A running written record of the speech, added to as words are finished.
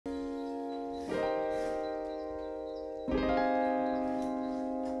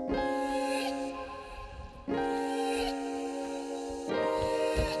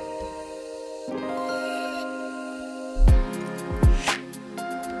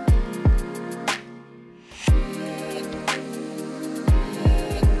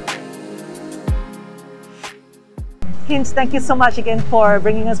Hind, thank you so much again for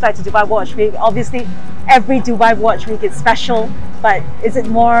bringing us back to Dubai Watch Week. Obviously, every Dubai Watch Week is special, but is it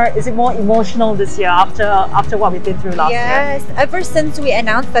more emotional this year after what we've been through last year? Yes, ever since we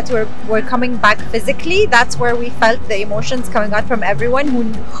announced that we're coming back physically, that's where we felt the emotions coming out from everyone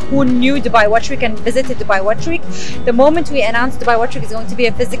who knew Dubai Watch Week and visited Dubai Watch Week. The moment we announced Dubai Watch Week is going to be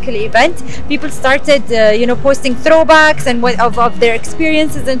a physical event, people started posting throwbacks and of their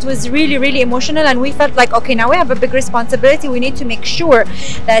experiences, and it was really, really emotional. And we felt like, okay, now we have a big responsibility. We need to make sure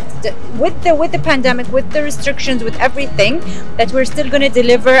that with the pandemic, with the restrictions, with everything, that we're still going to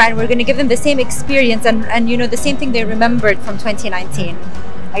deliver, and we're going to give them the same experience and the same thing they remembered from 2019.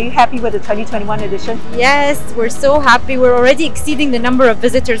 Are you happy with the 2021 edition? Yes, we're so happy. We're already exceeding the number of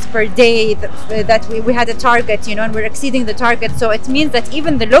visitors per day that we had a target, and we're exceeding the target. So it means that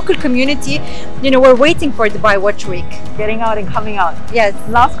even the local community, we're waiting for Dubai Watch Week. Getting out and coming out. Yes.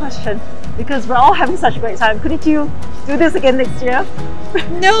 Last question, because we're all having such a great time. Couldn't you do this again next year?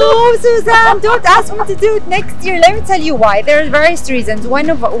 No, Suzanne, don't ask me to do it next year. Let me tell you why. There are various reasons. One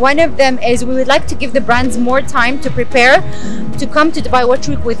of them is we would like to give the brands more time to prepare to come to Dubai Watch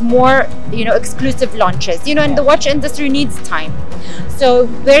Week with more, exclusive launches. And the watch industry needs time. So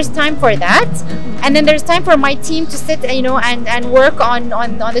there's time for that. And then there's time for my team to sit, and work on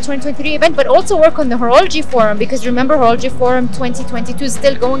the 2023 event, but also work on the Horology Forum, because remember, Horology Forum 2022 is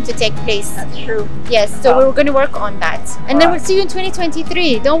still going to take place. That's true. Yes, so we're going to work on that. And then we'll see you in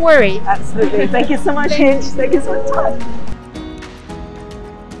 2023. Don't worry. Absolutely. Thank you so much, Hind. Thank you so much.